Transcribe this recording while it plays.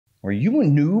Are you a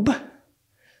noob?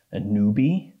 A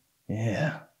newbie?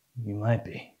 Yeah, you might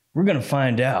be. We're gonna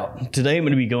find out. Today I'm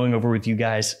gonna be going over with you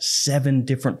guys 7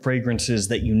 different fragrances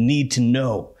that you need to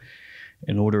know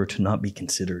in order to not be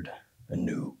considered a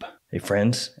noob. Hey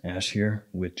friends, Ash here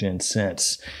with Gents.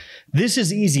 This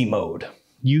is easy mode.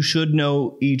 You should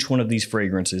know each one of these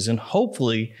fragrances and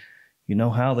hopefully you know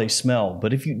how they smell.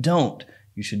 But if you don't,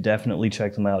 you should definitely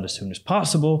check them out as soon as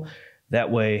possible.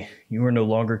 That way you are no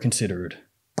longer considered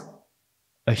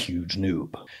a huge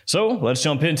noob. So let's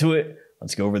jump into it.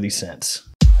 Let's go over these scents.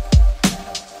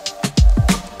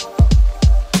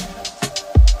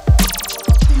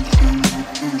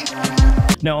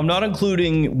 Now, I'm not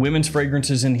including women's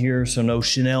fragrances in here, so no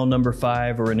Chanel No.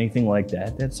 5 or anything like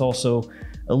that. That's also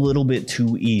a little bit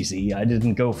too easy. I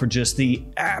didn't go for just the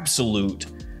absolute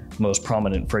most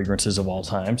prominent fragrances of all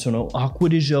time. So no Acqua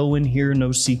di Gio in here, no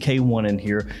CK1 in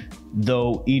here,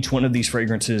 though each one of these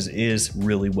fragrances is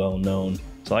really well known.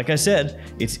 So like I said,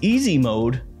 it's easy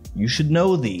mode. You should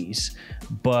know these,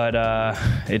 but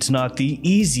it's not the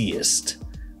easiest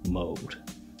mode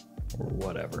or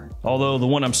whatever. Although the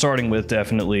one I'm starting with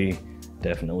definitely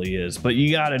is, but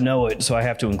you gotta know it, so I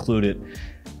have to include it.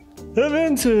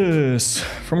 Aventus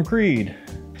from Creed.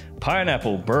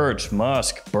 Pineapple, birch,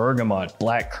 musk, bergamot,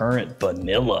 black currant,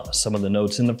 vanilla, some of the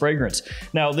notes in the fragrance.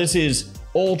 Now this is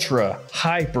ultra,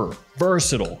 hyper,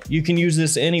 versatile. You can use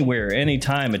this anywhere,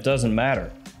 anytime, it doesn't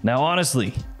matter. Now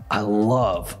honestly, I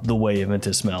love the way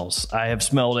Aventus smells. I have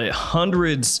smelled it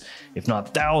hundreds, if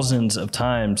not thousands of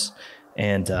times,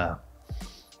 and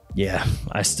yeah,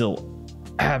 I still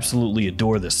absolutely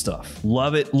adore this stuff.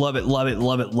 Love it, love it, love it,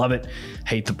 love it, love it.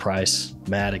 Hate the price,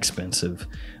 mad expensive,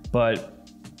 but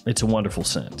it's a wonderful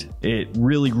scent. It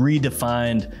really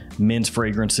redefined men's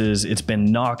fragrances. It's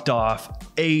been knocked off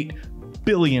 8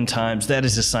 billion times. That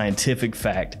is a scientific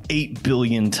fact, 8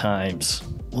 billion times.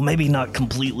 Well, maybe not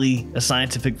completely a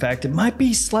scientific fact. It might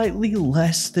be slightly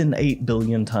less than 8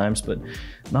 billion times, but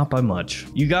not by much.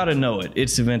 You gotta know it,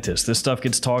 it's Aventus. This stuff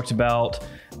gets talked about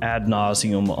ad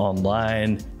nauseum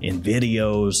online, in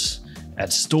videos,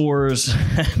 at stores.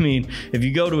 I mean, if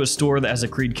you go to a store that has a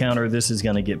Creed counter, this is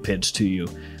gonna get pitched to you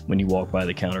when you walk by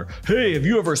the counter. Hey, have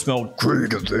you ever smelled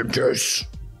Creed Aventus?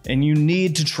 And you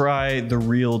need to try the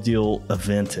real deal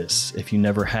Aventus if you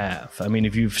never have. I mean,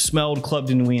 if you've smelled Club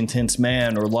de Nuit Intense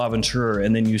Man or L'Aventure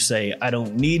and then you say, I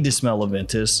don't need to smell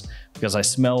Aventus because I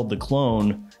smelled the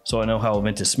clone, so I know how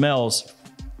Aventus smells.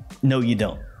 No, you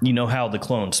don't. You know how the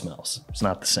clone smells. It's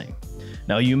not the same.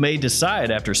 Now, you may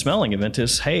decide after smelling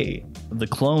Aventus, hey, the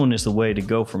clone is the way to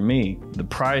go for me. The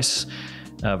price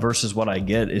versus what I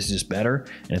get is just better.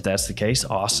 And if that's the case,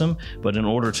 awesome. But in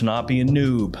order to not be a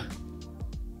noob,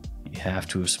 you have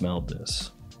to have smelled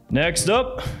this. Next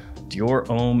up, Dior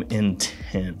Homme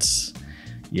Intense.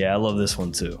 Yeah, I love this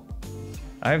one too.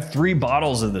 I have 3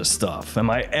 bottles of this stuff. Am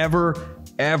I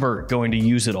ever going to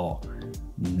use it all?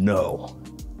 No,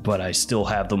 but I still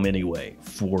have them anyway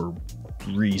for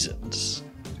reasons.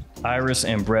 Iris,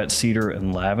 Ambrette, Cedar,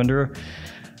 and Lavender.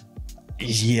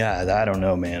 Yeah, I don't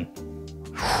know, man.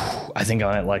 I think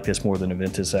I might like this more than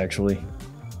Aventus actually.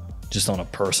 Just on a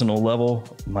personal level,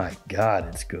 my God,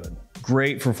 it's good.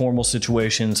 Great for formal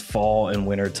situations, fall and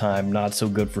winter time. Not so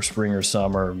good for spring or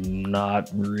summer. Not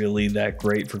really that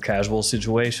great for casual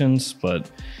situations, but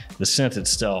the scent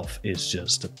itself is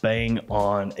just a bang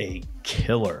on a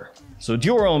killer. So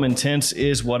Dior Homme Intense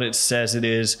is what it says it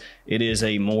is. It is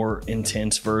a more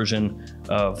intense version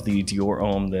of the Dior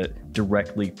Homme that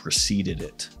directly preceded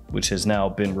it, which has now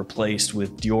been replaced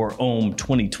with Dior Homme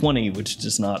 2020, which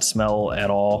does not smell at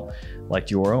all like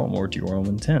Dior Homme or Dior Homme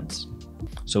Intense.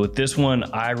 So with this one,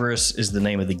 Iris is the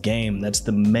name of the game. That's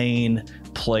the main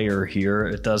player here.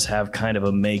 It does have kind of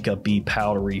a makeup-y,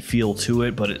 powdery feel to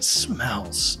it, but it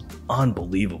smells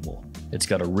unbelievable. It's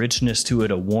got a richness to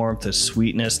it, a warmth, a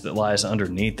sweetness that lies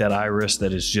underneath that iris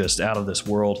that is just out of this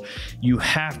world. You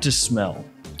have to smell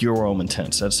Dior Homme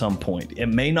Intense at some point. It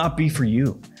may not be for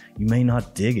you. You may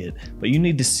not dig it, but you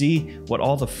need to see what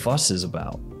all the fuss is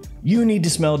about. You need to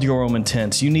smell Dior Homme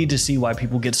Intense. You need to see why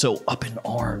people get so up in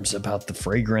arms about the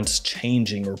fragrance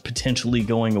changing or potentially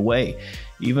going away,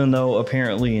 even though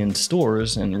apparently in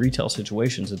stores and retail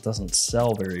situations it doesn't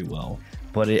sell very well.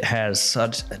 But it has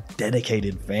such a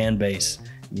dedicated fan base.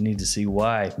 You need to see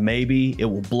why. Maybe it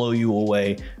will blow you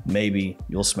away. Maybe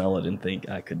you'll smell it and think,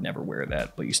 I could never wear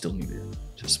that, but you still need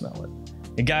to Just smell it.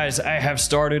 And guys, I have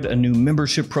started a new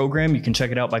membership program. You can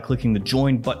check it out by clicking the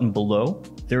join button below.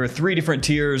 There are 3 different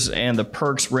tiers and the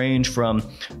perks range from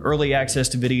early access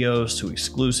to videos, to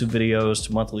exclusive videos,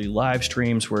 to monthly live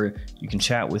streams where you can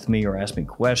chat with me or ask me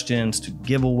questions, to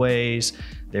giveaways.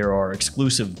 There are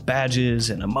exclusive badges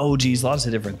and emojis, lots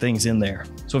of different things in there.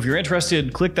 So if you're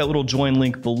interested, click that little join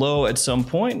link below at some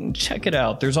point and check it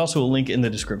out. There's also a link in the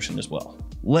description as well.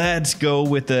 Let's go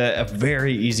with a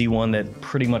very easy one that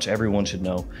pretty much everyone should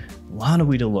know. La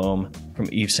Nuit de l'Homme from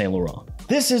Yves Saint Laurent.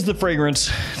 This is the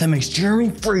fragrance that makes Jeremy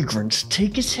Fragrance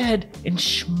take his head and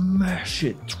smash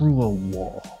it through a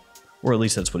wall. Or at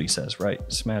least that's what he says, right?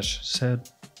 Smash his head.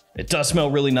 It does smell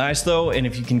really nice though, and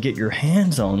if you can get your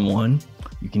hands on one,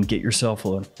 you can get yourself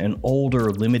an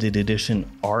older limited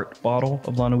edition art bottle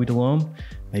of La Nuit de l'Homme.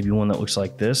 Maybe one that looks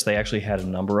like this. They actually had a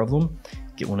number of them.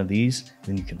 Get one of these,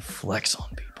 then you can flex on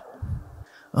people.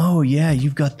 Oh yeah,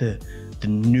 you've got the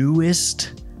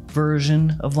newest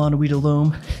version of La Nuit de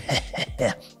l'Homme.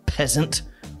 Peasant,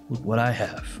 look what I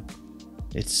have.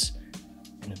 It's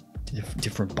in a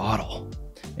different bottle.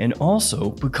 And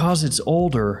also, because it's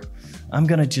older, I'm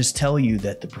gonna just tell you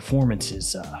that the performance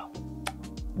is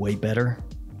way better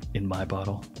in my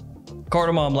bottle.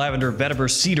 Cardamom, lavender, vetiver,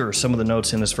 cedar, some of the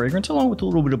notes in this fragrance, along with a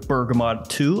little bit of bergamot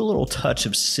too, a little touch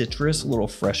of citrus, a little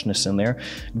freshness in there.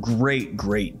 Great,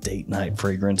 great date night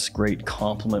fragrance, great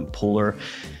compliment puller.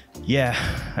 Yeah,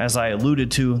 as I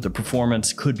alluded to, the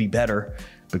performance could be better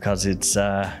because it's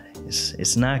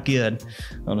not good.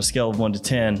 On a scale of 1 to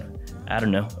 10, I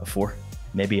don't know, a 4,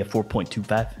 maybe a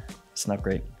 4.25. It's not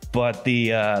great. But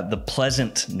the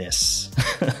pleasantness,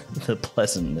 the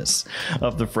pleasantness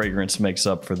of the fragrance makes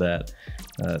up for that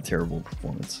terrible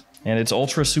performance. And it's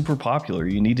ultra super popular.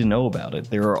 You need to know about it.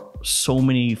 There are so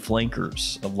many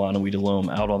flankers of La Nuit de l'Homme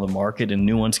out on the market and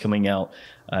new ones coming out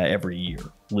every year,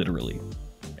 literally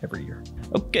every year.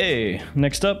 Okay,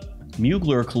 next up,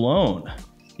 Mugler cologne.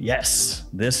 Yes,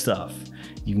 this stuff.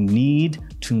 You need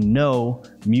to know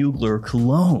Mugler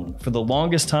cologne. For the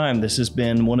longest time, this has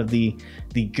been one of the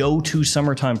go-to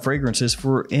summertime fragrances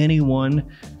for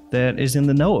anyone that is in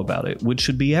the know about it, which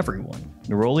should be everyone.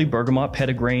 Neroli, bergamot,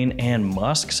 petitgrain, and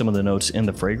musk, some of the notes in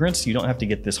the fragrance. You don't have to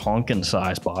get this honkin'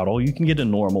 size bottle. You can get a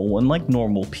normal one like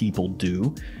normal people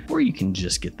do, or you can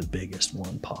just get the biggest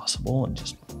one possible and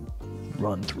just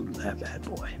run through that bad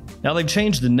boy. Now they've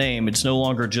changed the name. It's no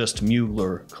longer just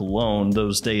Mugler cologne.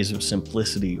 Those days of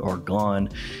simplicity are gone.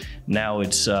 Now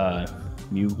it's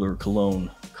Mugler cologne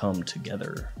come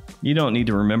together. You don't need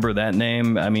to remember that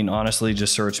name. I mean, honestly,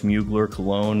 just search Mugler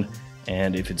cologne,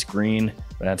 and if it's green,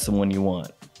 that's the one you want.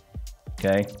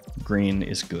 Okay, green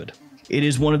is good. It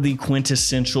is one of the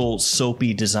quintessential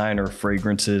soapy designer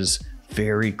fragrances.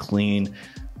 Very clean,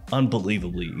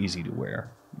 unbelievably easy to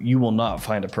wear. You will not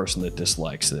find a person that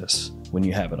dislikes this when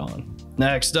you have it on.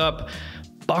 Next up,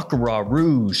 Baccarat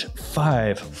Rouge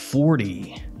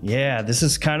 540. Yeah, this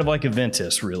is kind of like a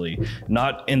Ventus, really.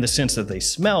 Not in the sense that they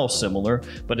smell similar,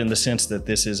 but in the sense that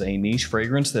this is a niche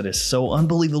fragrance that is so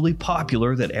unbelievably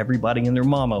popular that everybody and their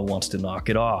mama wants to knock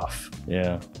it off.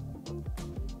 Yeah,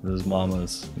 those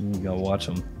mamas, you gotta watch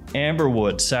them.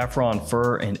 Amberwood, saffron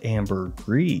fir, and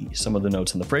ambergris, some of the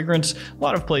notes in the fragrance. A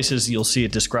lot of places you'll see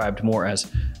it described more as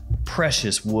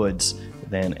precious woods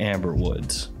than amber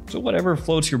woods. So whatever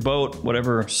floats your boat,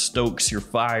 whatever stokes your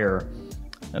fire,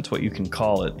 that's what you can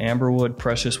call it. Amberwood,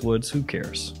 precious woods, who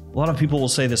cares? A lot of people will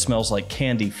say this smells like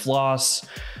candy floss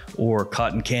or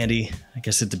cotton candy. I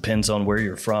guess it depends on where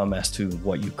you're from as to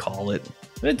what you call it.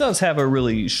 But it does have a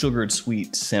really sugared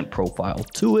sweet scent profile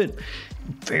to it.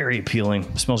 Very appealing.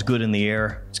 It smells good in the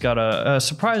air. It's got a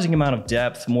surprising amount of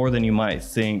depth, more than you might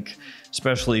think,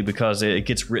 especially because it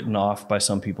gets written off by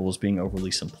some people as being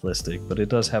overly simplistic, but it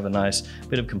does have a nice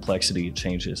bit of complexity. It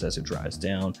changes as it dries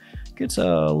down. It gets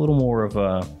a little more of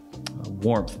a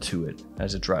warmth to it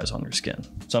as it dries on your skin.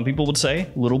 Some people would say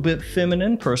a little bit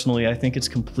feminine. Personally, I think it's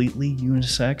completely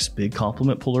unisex, big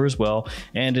compliment puller as well.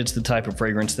 And it's the type of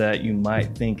fragrance that you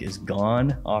might think is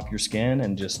gone off your skin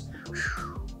and just,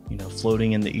 you know,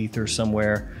 floating in the ether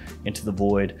somewhere into the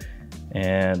void.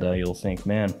 And you'll think,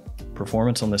 man,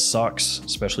 performance on this sucks,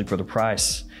 especially for the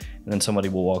price. And then somebody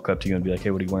will walk up to you and be like,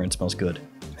 hey, what are you wearing? It smells good.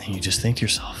 And you just think to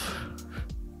yourself,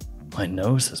 my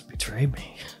nose has betrayed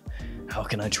me. How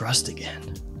can I trust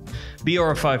again?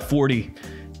 BR 540,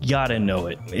 gotta know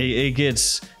it. It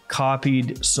gets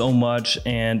copied so much,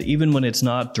 and even when it's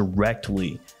not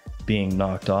directly being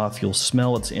knocked off, you'll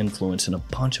smell its influence in a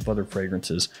bunch of other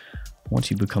fragrances once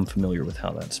you become familiar with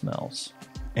how that smells.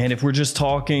 And if we're just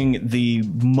talking the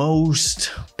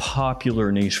most popular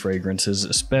niche fragrances,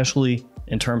 especially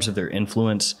in terms of their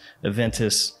influence,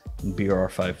 Aventus and BR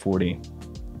 540.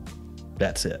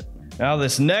 That's it. Now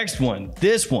this next one,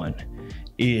 this one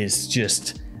is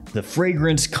just the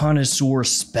fragrance connoisseur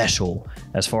special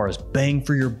as far as bang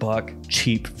for your buck,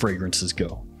 cheap fragrances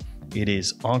go. It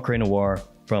is Encre Noir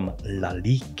from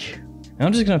Lalique. Now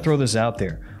I'm just gonna throw this out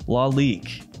there.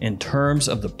 Lalique, in terms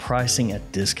of the pricing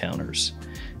at discounters,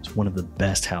 it's one of the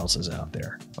best houses out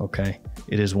there, okay?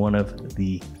 It is one of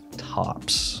the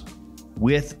tops,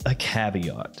 with a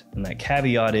caveat. And that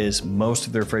caveat is most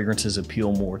of their fragrances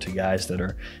appeal more to guys that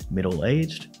are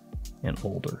middle-aged and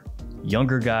older.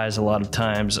 Younger guys a lot of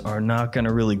times are not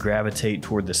gonna really gravitate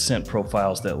toward the scent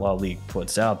profiles that Lalique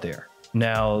puts out there.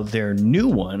 Now their new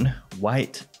one,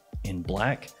 White in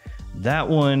Black, that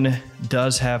one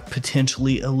does have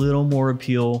potentially a little more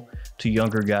appeal to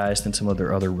younger guys than some of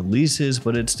their other releases,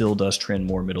 but it still does trend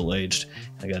more middle-aged.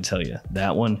 I gotta tell you,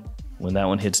 that one, when that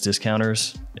one hits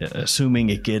discounters, assuming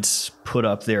it gets put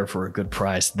up there for a good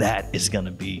price, that is gonna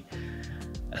be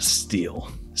a steal.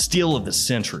 Steal of the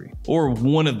century, or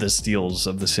one of the steals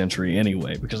of the century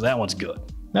anyway, because that one's good.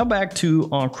 Now back to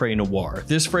Encre Noir.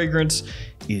 This fragrance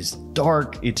is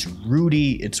dark, it's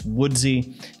rooty, it's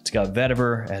woodsy. It's got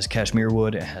vetiver, it has cashmere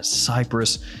wood, it has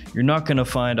cypress. You're not gonna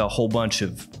find a whole bunch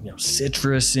of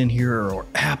citrus in here or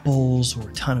apples or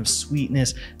a ton of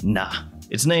sweetness. Nah,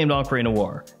 it's named Encre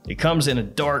Noir. It comes in a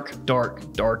dark,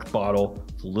 dark, dark bottle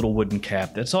with a little wooden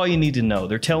cap. That's all you need to know.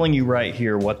 They're telling you right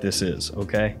here what this is,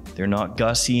 okay? They're not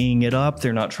gussying it up.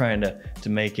 They're not trying to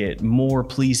make it more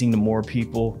pleasing to more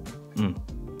people.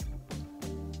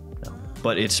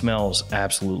 But it smells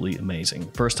absolutely amazing.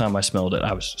 First time I smelled it,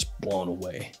 I was just blown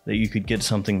away that you could get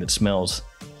something that smells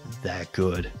that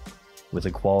good with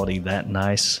a quality that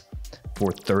nice for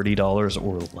 $30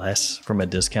 or less from a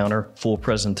discounter, full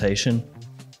presentation,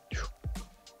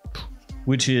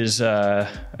 which is, I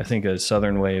think, a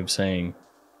Southern way of saying,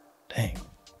 dang,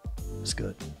 it's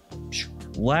good.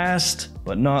 Last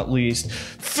but not least,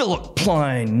 Philipp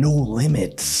Plein, No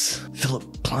Limits.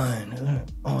 Philipp Plein,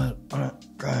 Philipp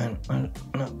Plein,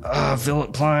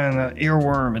 that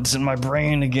earworm, it's in my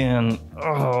brain again.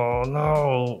 Oh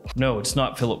no. No, it's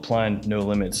not Philipp Plein, No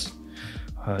Limits.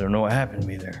 I don't know what happened to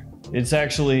me there. It's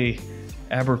actually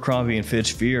Abercrombie &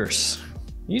 Fitch Fierce.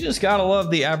 You just gotta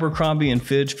love the Abercrombie &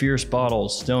 Fitch Fierce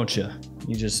bottles, don't you?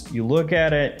 You look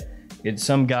at it, it's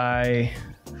some guy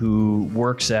who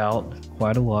works out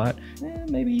quite a lot.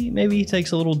 Maybe he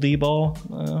takes a little D-ball,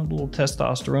 a little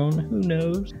testosterone, who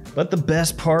knows? But the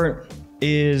best part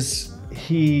is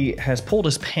he has pulled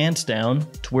his pants down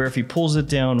to where if he pulls it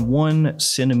down 1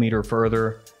 centimeter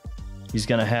further, he's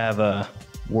gonna have a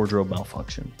wardrobe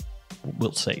malfunction.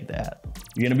 We'll say that.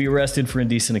 You're gonna be arrested for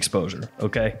indecent exposure,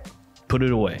 okay? Put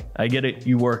it away. I get it,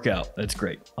 you work out. That's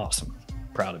great, awesome,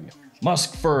 proud of you.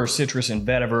 Musk, fir, citrus, and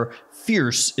vetiver.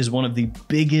 Fierce is one of the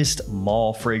biggest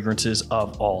mall fragrances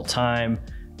of all time,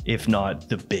 if not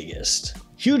the biggest.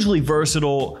 Hugely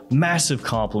versatile, massive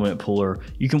compliment puller.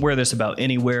 You can wear this about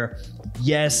anywhere.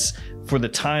 Yes, for the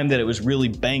time that it was really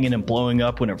banging and blowing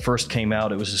up when it first came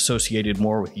out, it was associated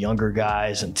more with younger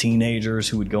guys and teenagers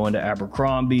who would go into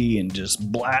Abercrombie and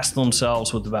just blast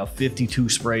themselves with about 52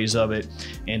 sprays of it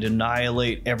and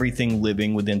annihilate everything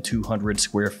living within 200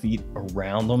 square feet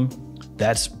around them.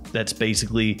 That's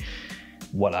basically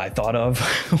what I thought of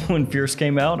when Fierce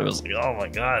came out. It was like, oh my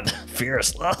God,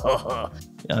 Fierce. I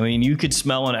mean, you could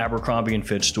smell an Abercrombie &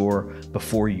 Fitch store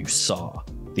before you saw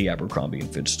the Abercrombie &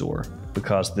 Fitch store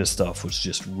because this stuff was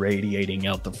just radiating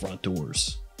out the front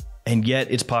doors. And yet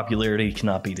its popularity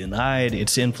cannot be denied.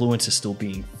 Its influence is still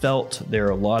being felt. There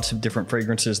are lots of different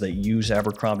fragrances that use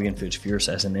Abercrombie & Fitch Fierce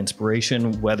as an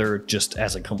inspiration, whether just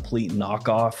as a complete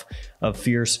knockoff of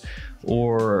Fierce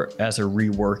or as a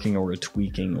reworking or a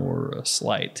tweaking or a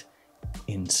slight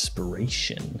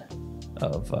inspiration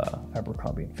of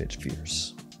Abercrombie & Fitch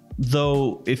Fierce.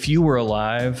 Though, if you were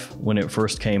alive when it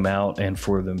first came out and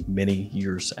for the many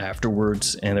years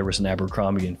afterwards, and there was an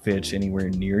Abercrombie & Fitch anywhere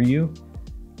near you,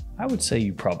 I would say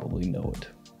you probably know it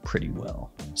pretty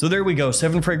well. So there we go,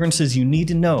 7 fragrances you need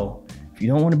to know if you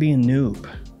don't want to be a noob.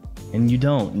 And you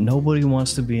don't. Nobody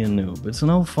wants to be a noob. It's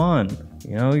no fun.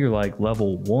 You know, you're like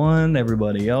level 1,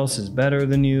 everybody else is better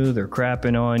than you, they're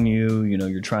crapping on you, you know,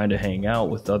 you're trying to hang out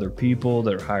with other people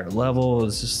that are higher level.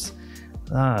 It's just,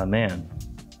 man,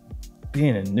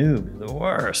 being a noob is the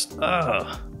worst.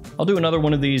 I'll do another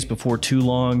one of these before too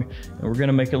long, and we're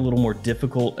gonna make it a little more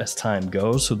difficult as time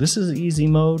goes. So this is easy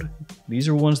mode. These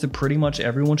are ones that pretty much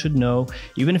everyone should know.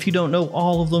 Even if you don't know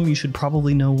all of them, you should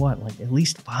probably know what, like at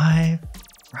least 5,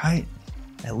 right?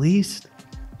 At least.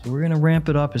 So we're gonna ramp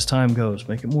it up as time goes,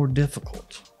 make it more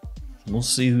difficult. We'll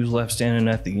see who's left standing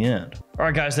at the end. All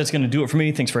right, guys, that's gonna do it for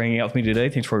me. Thanks for hanging out with me today.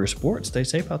 Thanks for your support. Stay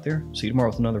safe out there. See you tomorrow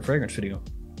with another fragrance video.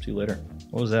 See you later.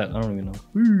 What was that? I don't even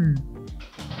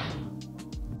know.